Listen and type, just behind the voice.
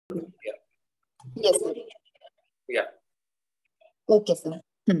Yeah. Yes, sir. Yeah. Okay, sir.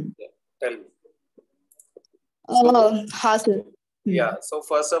 Yeah. Tell me. Ha, sir. Yeah. So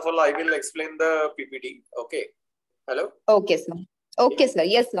first of all, I will explain the PPT. Okay. Hello. Okay, sir. Okay, sir.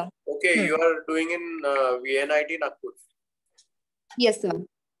 Yes, sir. Okay. You are doing in VNIT Nagpur. Yes, sir.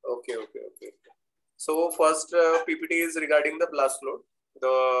 Okay. Okay. Okay. So first PPT is regarding the blast load.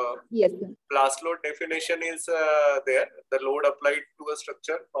 The Yes, sir. blast load definition is there. The load applied to a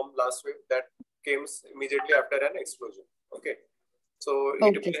structure from blast wave that comes immediately after an explosion. Okay. So it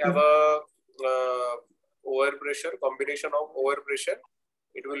Okay, will have sir. a overpressure, combination of overpressure.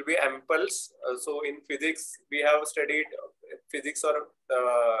 It will be impulse. So in physics, we have studied physics or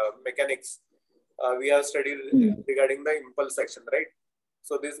mechanics. We have studied regarding the impulse action, right?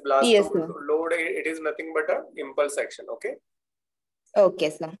 So this blast Yes, sir. load, it is nothing but a impulse action. Okay. Okay,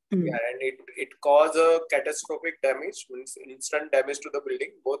 sir. Yeah, and it cause a catastrophic damage, means instant damage to the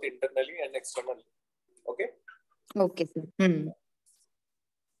building, both internally and externally. Okay. Okay, sir.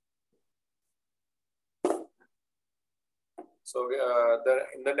 So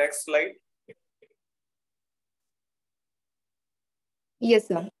in the next slide. Yes,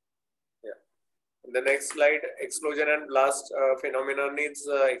 sir. Yeah. In the next slide, explosion and blast phenomenon is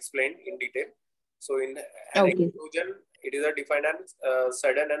explained in detail. So in an explosion, it is a defined and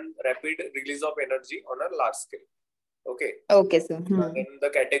sudden and rapid release of energy on a large scale. Okay. Okay, sir. Then the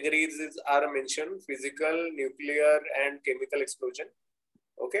categories are mentioned: physical, nuclear, and chemical explosion.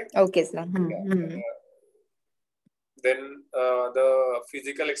 Okay. Okay, sir. Then the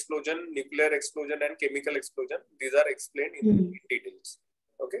physical explosion, nuclear explosion, and chemical explosion, these are explained in details.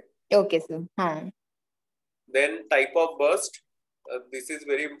 Okay. Okay, sir. Then type of burst. This is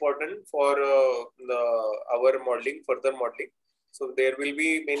very important for our modeling, further modeling. So there will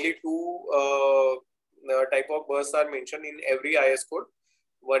be mainly two type of bursts are mentioned in every IS code.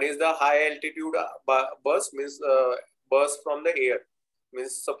 One is the high altitude burst, means burst from the air.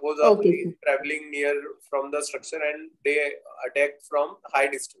 Means suppose a plane traveling near from the structure and they attack from high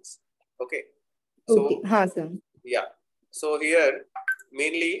distance. Okay. So yeah. So here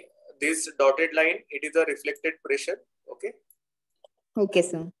mainly this dotted line, it is a reflected pressure. Okay. Okay,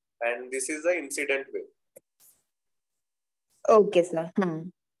 sir. And this is the incident wave. Okay, sir.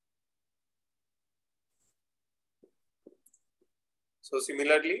 So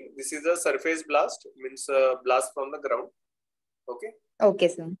similarly, this is a surface blast, means blast from the ground. Okay. Okay,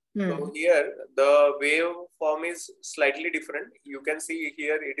 sir. So here the wave form is slightly different. You can see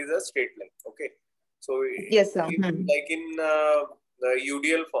here it is a straight line. Okay. So yes, sir. Like in the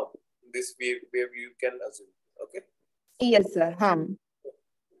UDL form, this wave you can assume. Okay. Yes, sir.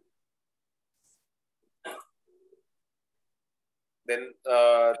 Then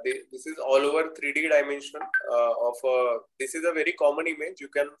this is all over 3D dimension of this is a very common image you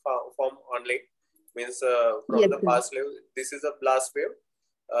can form online. Means from the past wave, this is a blast wave.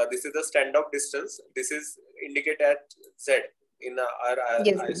 This is the standoff distance. This is indicated at Z in our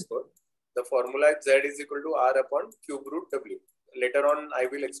I score. The formula is Z is equal to R upon cube root W. Later on, I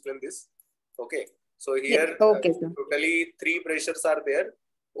will explain this. Okay. So here totally three pressures are there.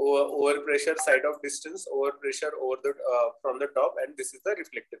 Over pressure, side of distance, over pressure over the from the top, and this is the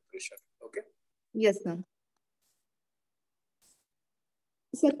reflected pressure. Okay. Yes, sir.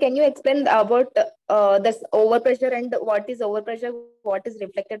 Sir, can you explain about this overpressure and what is overpressure, what is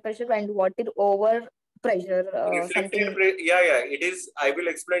reflected pressure, and what is overpressure? Yeah. It is. I will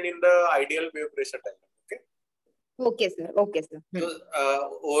explain in the ideal wave pressure diagram. Okay. Okay, sir. Okay, sir. So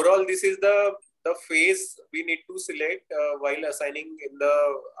overall, this is the phase we need to select while assigning in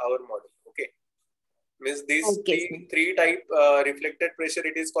the our model. Okay. Means these three type reflected pressure,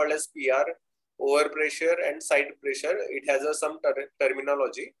 it is called as PR, overpressure and side pressure. It has some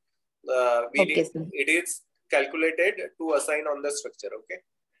terminology. It is calculated to assign on the structure. Okay.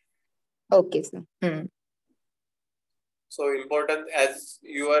 Okay, sir. So important as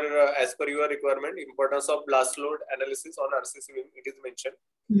per your requirement, importance of blast load analysis on RCC, it is mentioned.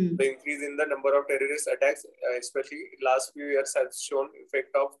 The increase in the number of terrorist attacks, especially last few years, has shown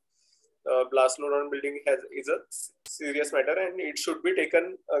effect of blast load on building is a serious matter, and it should be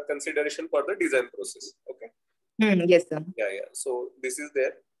taken consideration for the design process. Okay. Yes, sir. Yeah. So this is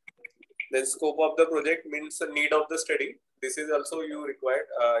there. Then scope of the project means the need of the study. This is also you required.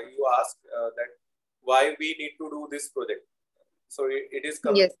 You ask that why we need to do this project. So it is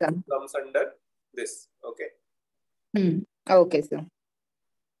comes under this. Okay. Okay, sir.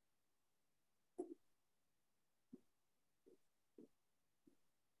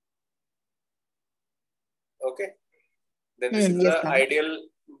 Okay. Then this is the ideal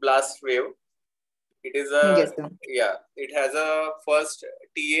blast wave. It is Yes, sir. it has a first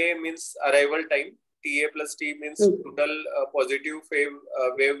TA means arrival time. TA plus T means total positive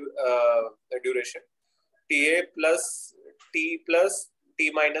wave duration. TA plus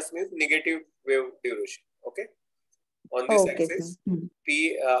T minus means negative wave duration. Okay. On this Okay, sir. axis,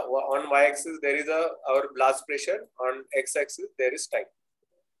 on y-axis there is our blast pressure. On x-axis there is time.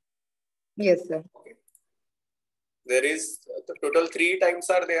 Yes, sir. Okay. There is the total 3 times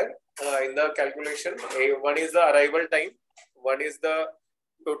are there in the calculation. One is the arrival time, one is the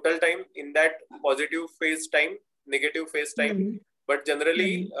total time in that positive phase time, negative phase time. But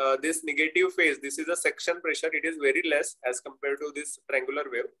generally, this negative phase, this is a section pressure, it is very less as compared to this triangular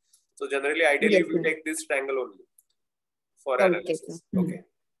wave. So generally, ideally, Yes, we sir. take this triangle only for Okay, analysis. sir. Okay.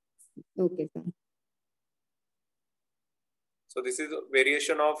 Okay, sir. So this is a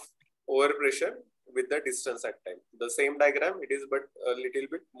variation of overpressure with the distance at time. The same diagram, it is but a little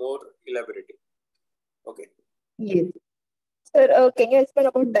bit more elaborative. Okay. Yes. Sir, can you explain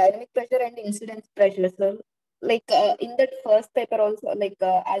about dynamic pressure and incidence pressure, sir? Like in that first paper also, like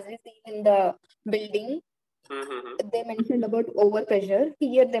as we see in the building, they mentioned about overpressure.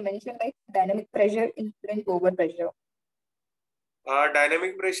 Here they mentioned like dynamic pressure, incident overpressure.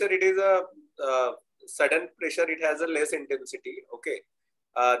 Dynamic pressure, it is a sudden pressure, it has a less intensity. Okay.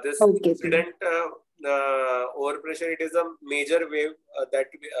 This incident overpressure, it is a major wave that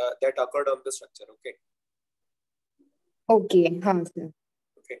occurred on the structure. Okay. Okay, sir.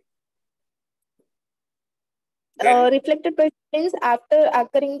 Okay. Reflected pressure means after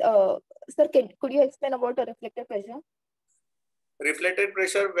occurring. Sir, could you explain about a reflected pressure? Reflected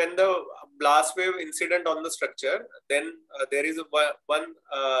pressure, when the blast wave incident on the structure, then there is one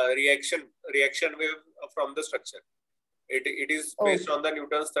reaction wave from the structure. It is based on the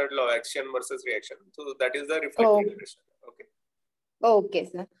Newton's third law, action versus reaction. So that is the reflected pressure. Okay. Okay,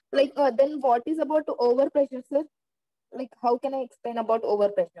 sir. Like then what is about overpressure, sir? Like how can I explain about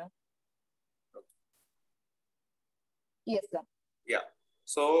overpressure? Yes, sir. Yeah.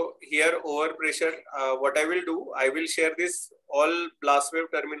 So here overpressure, what I will do, I will share this all blast wave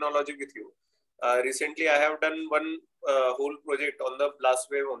terminology with you. Recently, I have done one whole project on the blast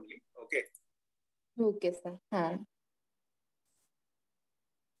wave only. Okay. Okay, sir.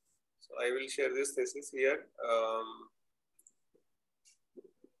 So I will share this thesis here.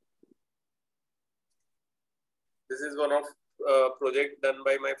 This is one of project done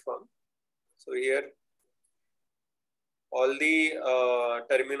by my firm. So here, all the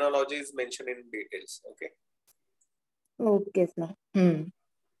terminology is mentioned in details. Okay. Okay, sir.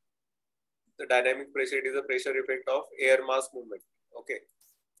 The dynamic pressure, it is a pressure effect of air mass movement. Okay.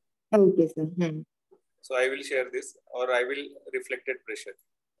 Okay, sir. So I will share this, or I will reflected pressure.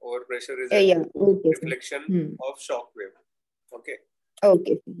 Overpressure is a reflection of shock wave. Okay.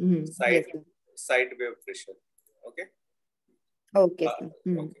 Okay. Side wave pressure. Okay. Okay.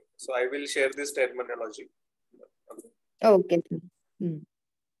 Okay. So I will share this terminology. Okay. Okay.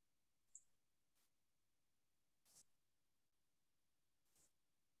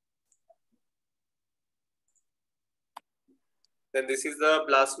 Then this is the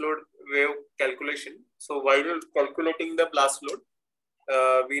blast load wave calculation. So while calculating the blast load,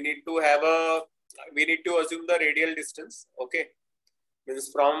 we need to assume the radial distance. Okay. Means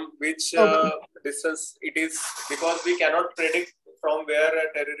from which distance it is, because we cannot predict from where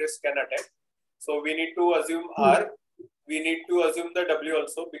a terrorist can attack. So we need to assume R. We need to assume the W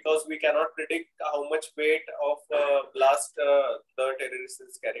also, because we cannot predict how much weight of blast the terrorist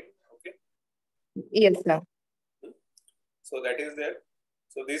is carrying. Okay. Yes, sir. So that is there.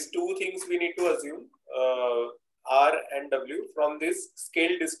 So these two things we need to assume, R and W. From this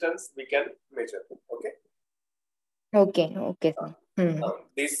scale distance we can measure. Okay. Okay, sir.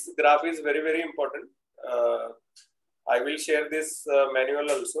 This graph is very, very important. I will share this manual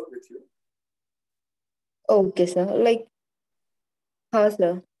also with you. Okay, sir. Like,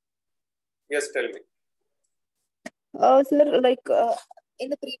 sir. Yes, tell me. Sir, like in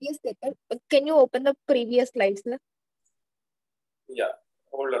the previous paper, can you open the previous slides, sir? Yeah,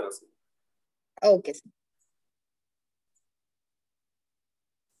 hold on a second. Okay, sir.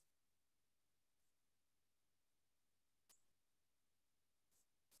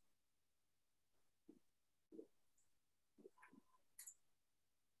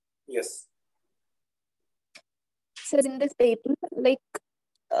 Yes. Sir, in this paper, like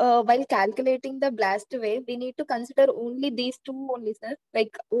while calculating the blast wave, we need to consider only these two only, sir.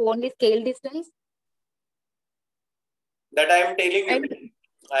 Like only scale distance. That I am telling you.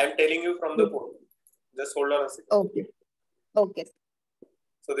 I am telling you from the board. Just hold on a second. Okay.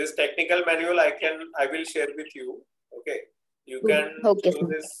 So this technical manual I will share with you. Okay. You can okay, show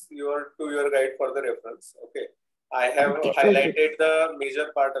this to your guide for the reference. Okay. I have okay, highlighted the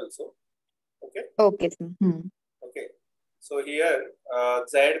major part also. Okay. Okay, sir. Okay. So here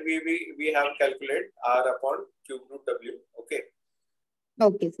Z we have calculated R upon cube root W. Okay.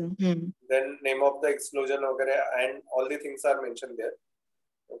 Okay, sir. Then name of the explosion and all the things are mentioned there.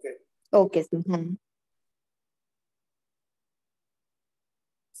 Okay. Okay, sir.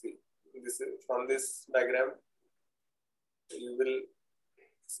 See, this is from this diagram. You will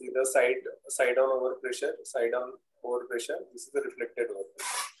see the side on overpressure, side on overpressure. This is the reflected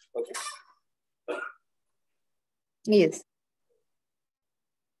overpressure. Okay. Yes.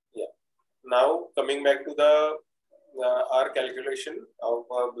 Yeah. Now coming back to the our calculation of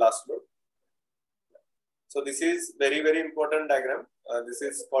blast load. So this is very important diagram. This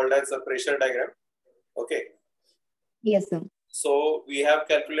is called as a pressure diagram. Okay. Yes, sir. So we have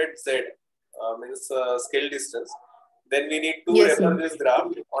calculated Z, means scale distance. Then we need to Yes, refer sir. this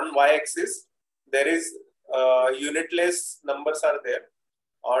graph on y-axis. There is unitless numbers are there.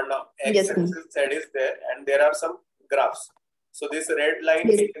 On x-axis Z is there, and there are some graphs. So this red line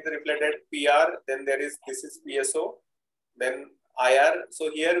is reflected PR. Then there is this is PSO. Then IR. So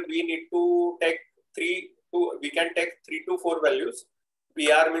here we need to take we can take 3 to 4 values.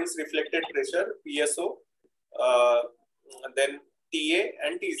 PR means reflected pressure. PSO. Then TA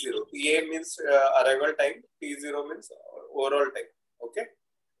and T0. TA means arrival time. T0 means overall time. Okay.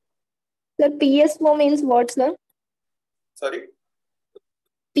 The PSO means what, sir? Sorry.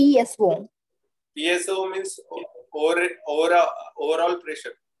 PSO. PSO means overall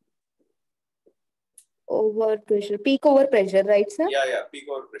pressure. Over pressure. Peak over pressure, right, sir? Yeah. Peak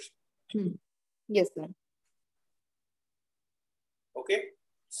over pressure. Yes, sir. Okay.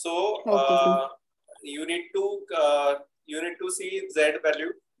 So Okay, you need to see Z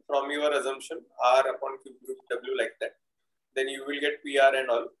value from your assumption R upon cube root W like that. Then you will get PR and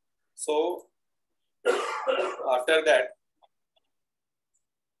all. So after that,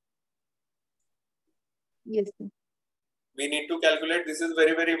 yes, sir. We need to calculate. This is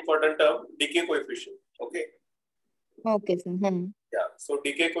very important term, decay coefficient. Okay. Okay, sir. Yeah. So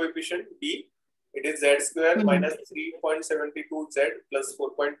decay coefficient D, it is Z square minus 3.72 Z plus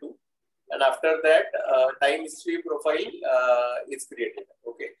 4.2. And after that, time history profile is created.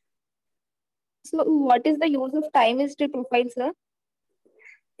 Okay. So what is the use of time history profile, sir?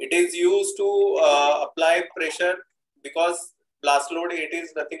 It is used to apply pressure because blast load, it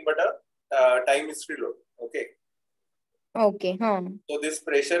is nothing but a time history load. Okay. Okay. So this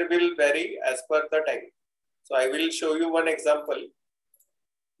pressure will vary as per the time. So I will show you one example.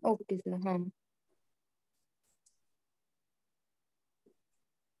 Okay, sir.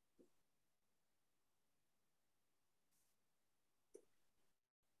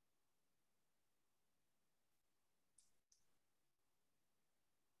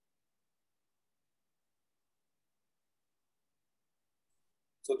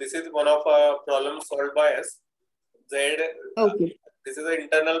 So this is one of problems solved by us. Z. Okay. This is the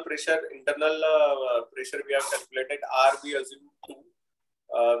internal pressure. Pressure we have calculated. R we assume 2.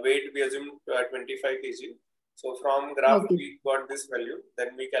 Weight we assume 25 kg. So from graph we got this value.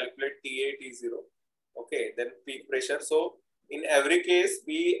 Then we calculate TA, T0. Okay. Then peak pressure. So in every case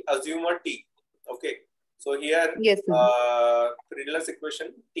we assume a T. Okay. So here, Friedler's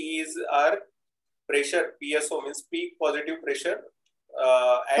equation, T is our pressure. PSO means peak positive pressure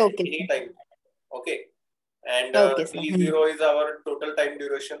at any time. Okay. And T0 is our total time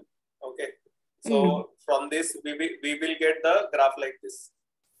duration. Okay. So from this, we will get the graph like this.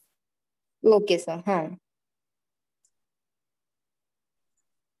 Okay, sir.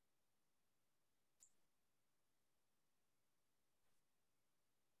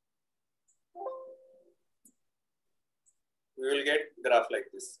 We will get graph like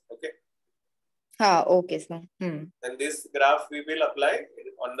this. Okay. Okay, sir. And this graph we will apply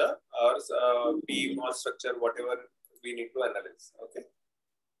on the our B mass structure, whatever we need to analyze. Okay.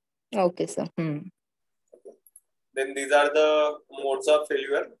 Okay, sir. Okay. Then these are the modes of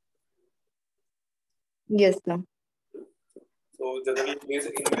failure. Yes, sir. So generally, in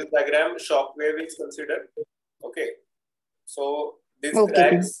this diagram, shock wave is considered. Okay. So this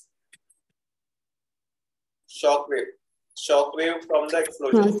tracks shock wave from the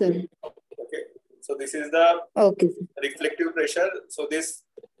explosion. Okay. So this is the reflective pressure. So this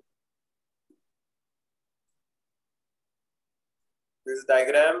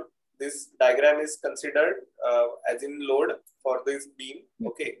diagram is considered as in load for this beam.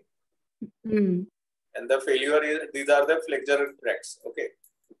 Okay. And the failure is, these are the flexure cracks. Okay.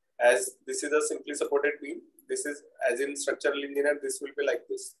 As this is a simply supported beam, this is as in structural engineer, this will be like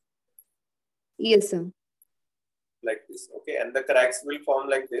this. Yes, sir. Like this. Okay. Okay, and the cracks will form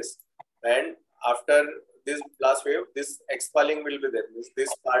like this, and after this blast wave, this expelling will be there.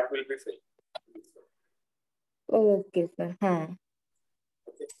 This part will be filled. Okay, sir. Okay.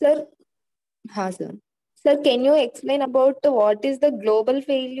 Sir, sir. Sir, can you explain about what is the global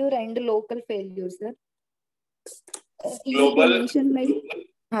failure and local failure, sir? Here Global. they mention like.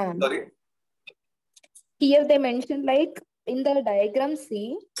 Sorry. Here they mention like in the diagram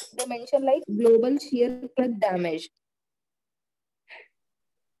C, they mention like global shear plug damage.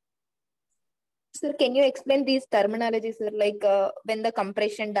 Sir, can you explain these terminologies, sir? Like when the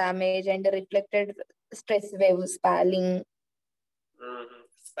compression damage and the reflected stress wave spalling.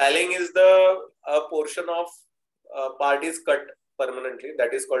 Spalling is the portion of part is cut permanently.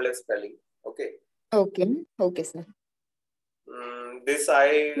 That is called as spalling. Okay. Okay, sir. This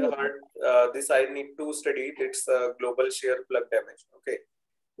I heard. This I need to study. It's global shear plug damage. Okay.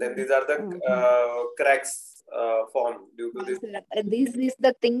 Then these are the cracks formed due to this. This is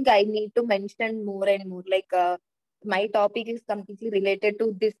the thing I need to mention more and more. Like my topic is completely related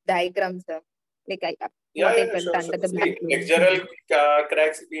to this diagram, sir. Like Sure. Flexural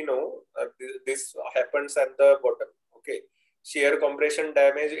cracks, we know this happens at the bottom. Okay. Shear compression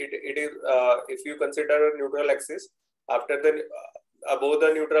damage. It is if you consider a neutral axis. After the above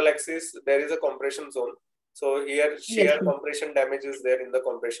the neutral axis, there is a compression zone. So here shear compression damage is there in the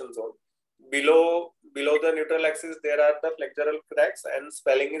compression zone. Below the neutral axis, there are the flexural cracks, and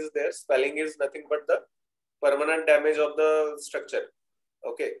spalling is there. Spalling is nothing but the permanent damage of the structure.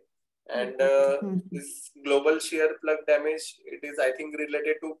 Okay. And this global shear plug damage, it is I think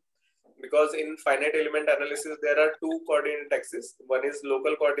related to, because in finite element analysis there are two coordinate axes. One is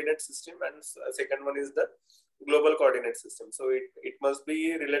local coordinate system and second one is the global coordinate system. So it must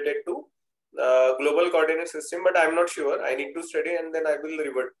be related to global coordinate system, but I'm not sure. I need to study and then I will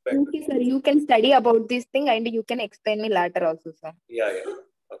revert back. Okay, sir. You can study about this thing and you can explain me later also, sir. Yeah.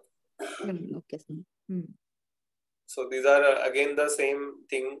 Okay. Okay, sir. So these are again the same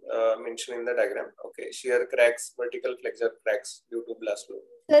thing mentioned in the diagram. Okay, shear cracks, vertical flexure cracks due to blast load.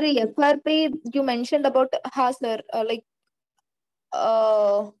 Sir, FRP you mentioned about sir,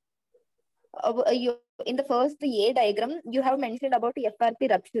 you in the first A diagram you have mentioned about FRP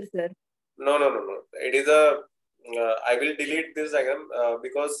rupture, sir. No. It is a. I will delete this diagram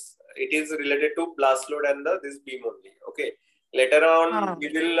because it is related to blast load and this beam only. Okay. Later on, we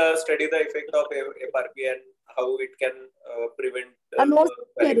will study the effect of FRP and how it can prevent. No,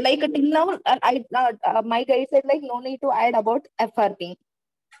 sir, like till now, my guide said like no need to add about FRP.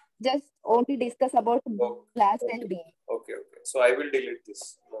 Just only discuss about blast and beam. Okay. So I will delete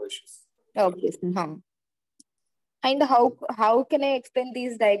this. No issues. Okay, sir. And how can I explain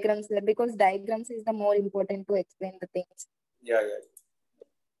these diagrams, sir? Because diagrams is the more important to explain the things. Yeah.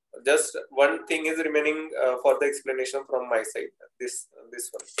 Just one thing is remaining for the explanation from my side. This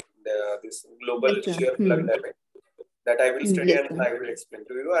one, this global shear plug damage, that I will study and I will explain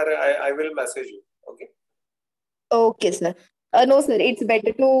to you. I will message you. Okay. Okay, sir. No, sir. It's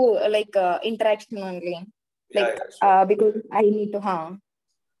better to like interaction only. Like sure. because I need to.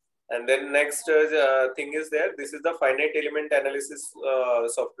 And then next thing is there. This is the finite element analysis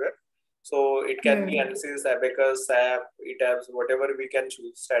software. So it can be ANSYS, Abacus, SAP, ETABS, whatever we can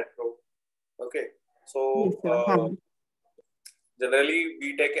choose, StatPro. Okay. So generally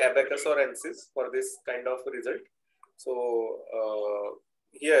we take Abacus or ANSYS for this kind of result. So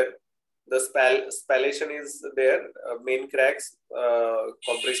here the spallation is there, main cracks,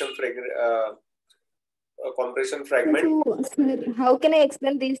 compression fragment. So, sir, how can I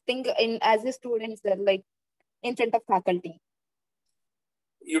explain these things as a student, sir, like in front of faculty?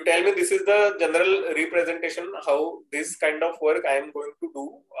 You tell me, this is the general representation how this kind of work I am going to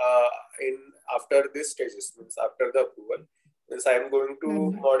do in after this stages, means after the approval. Means I am going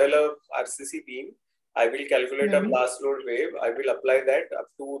to model a RCC beam. I will calculate a blast load wave. I will apply that up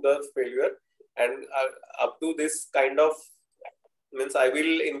to the failure, and up to this kind of, means I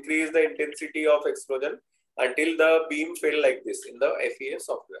will increase the intensity of explosion until the beam fail like this in the FEA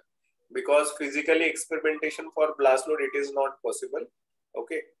software. Because physically experimentation for blast load, it is not possible.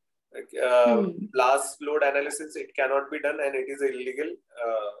 Okay. Blast load analysis, it cannot be done and it is illegal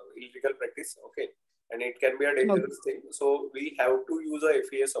practice. Okay. And it can be a dangerous thing. So we have to use a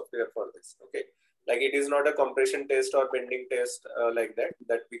FEA software for this. Okay. Like it is not a compression test or bending test like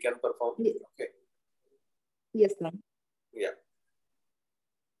that we can perform. Okay. Yes, ma'am. Yeah.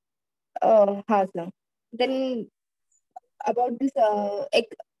 Sir. Then about this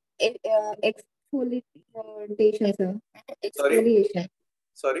exfoliation, sir. Exfoliation.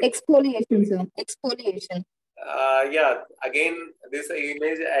 Sorry? Exfoliation, sir. Exfoliation. Yeah. Again, this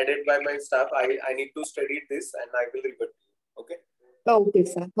image added by my staff. I need to study this and I will revert. Okay. Okay,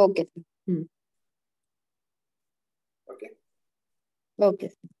 sir. Okay, sir. Okay.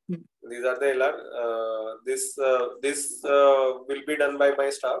 Okay. These are the LR. This will be done by my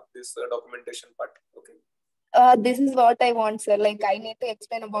staff. This documentation part. Okay. This is what I want, sir. Like I need to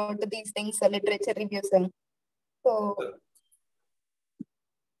explain about these things, literature review, sir. So.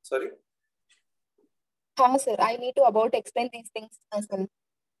 Sorry. Sir. I need to explain these things, sir.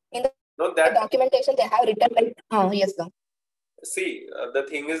 In the that documentation, they have written like. Yes, sir. See, the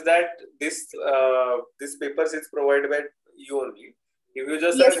thing is that this papers is provided by you only. If you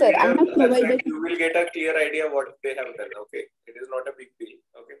just yes, sir. abstract, you will get a clear idea what they have done. Okay, it is not a big deal.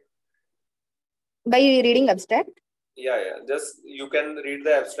 Okay. By reading abstract. Yeah. Just you can read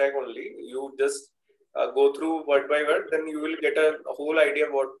the abstract only. You just go through word by word, then you will get a whole idea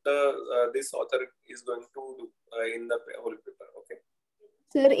what this author is going to do in the whole paper. Okay.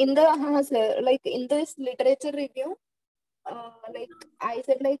 Sir, in the sir, like in this literature review, like I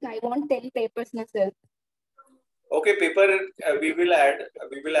said, like I want 10 papers, na sir. Okay, paper we will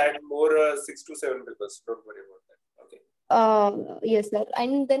add more 6 to 7 papers. Don't worry about that. Okay. Yes, sir.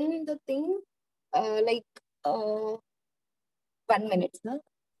 And then the thing, 1 minute, sir.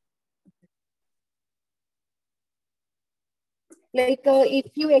 Like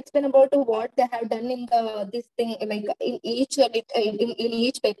if you explain about what they have done in this thing, like in each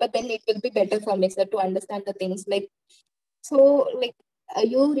paper, then it will be better for me, sir, to understand the things. Like so, like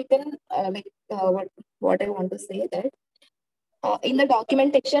you written what I want to say that in the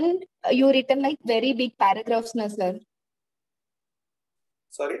documentation you written like very big paragraphs, na sir.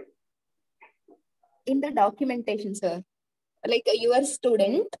 Sorry. In the documentation, sir, like your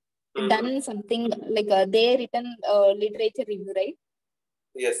student done something like they written literature review, right?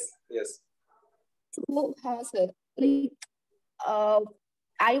 Yes. So, sir, like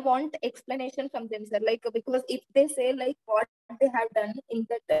I want explanation from them, sir. Like because if they say like what they have done in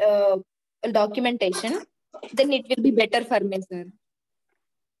that documentation, then it will be better for me, sir.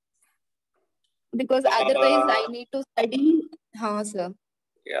 Because otherwise, I need to study, sir.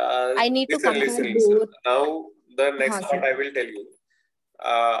 Yeah. I need to compare listen. both. Now the next part sir. I will tell you.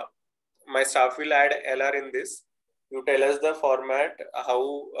 My staff will add LR in this. You tell us the format, how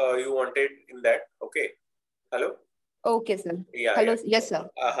you want it in that. Okay. Hello. Okay, sir. Yeah. Hello. Yes, sir.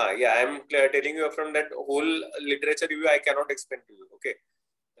 Yeah, I'm telling you from that whole literature review. I cannot explain to you. Okay.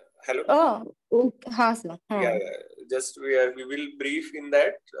 Hello. Oh, okay. Sir. Yeah. Just we will brief in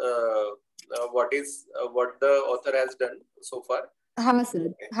that what the author has done so far.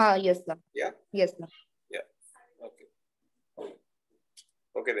 Sir. Okay. Yes, sir. Yeah. Yes, sir. Yeah. Okay.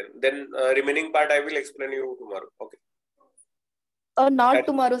 Okay then. Remaining part I will explain you tomorrow. Okay. Not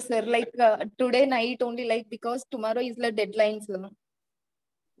tomorrow, sir. Like today night only. Like because tomorrow is the deadline, sir.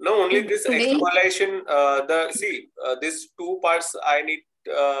 No, only this explanation. These two parts I need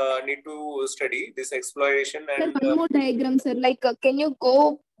to study, this exploration and one more diagram, sir. Like can you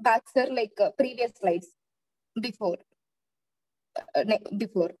go back, sir? Like previous slides before,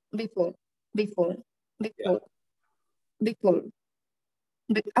 before.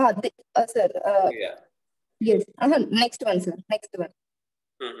 Sir. Yeah. Yes. Next one, sir. Next one.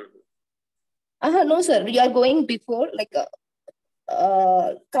 No, sir. You are going before, like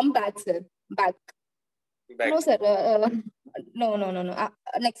come back, sir. Back. No, sir. No.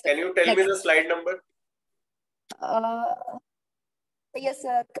 Next. Can you tell me the slide number? Yes,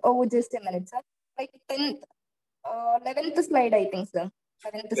 sir. Oh, just a minute, sir. Like 10th, 11th slide, I think, sir.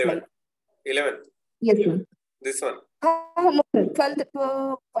 11th slide. 11th? Yes, sir. This one? No, sir.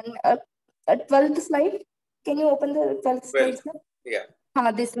 12th slide. Can you open the 12th slide, sir? Yeah.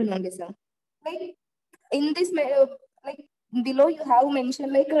 This one only, sir. Like, in this, like, below you have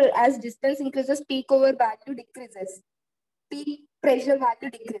mentioned, like, as distance increases, peak over value decreases. Peak pressure value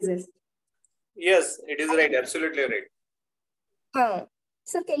decreases. Yes, it is right. Absolutely right.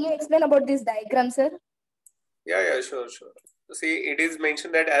 Sir, can you explain about this diagram, sir? Yeah, sure. See, it is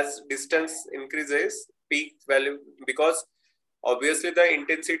mentioned that as distance increases, peak value, because obviously the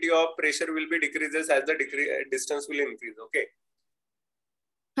intensity of pressure will be decreases as the distance will increase. Okay.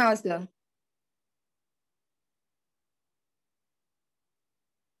 Sir.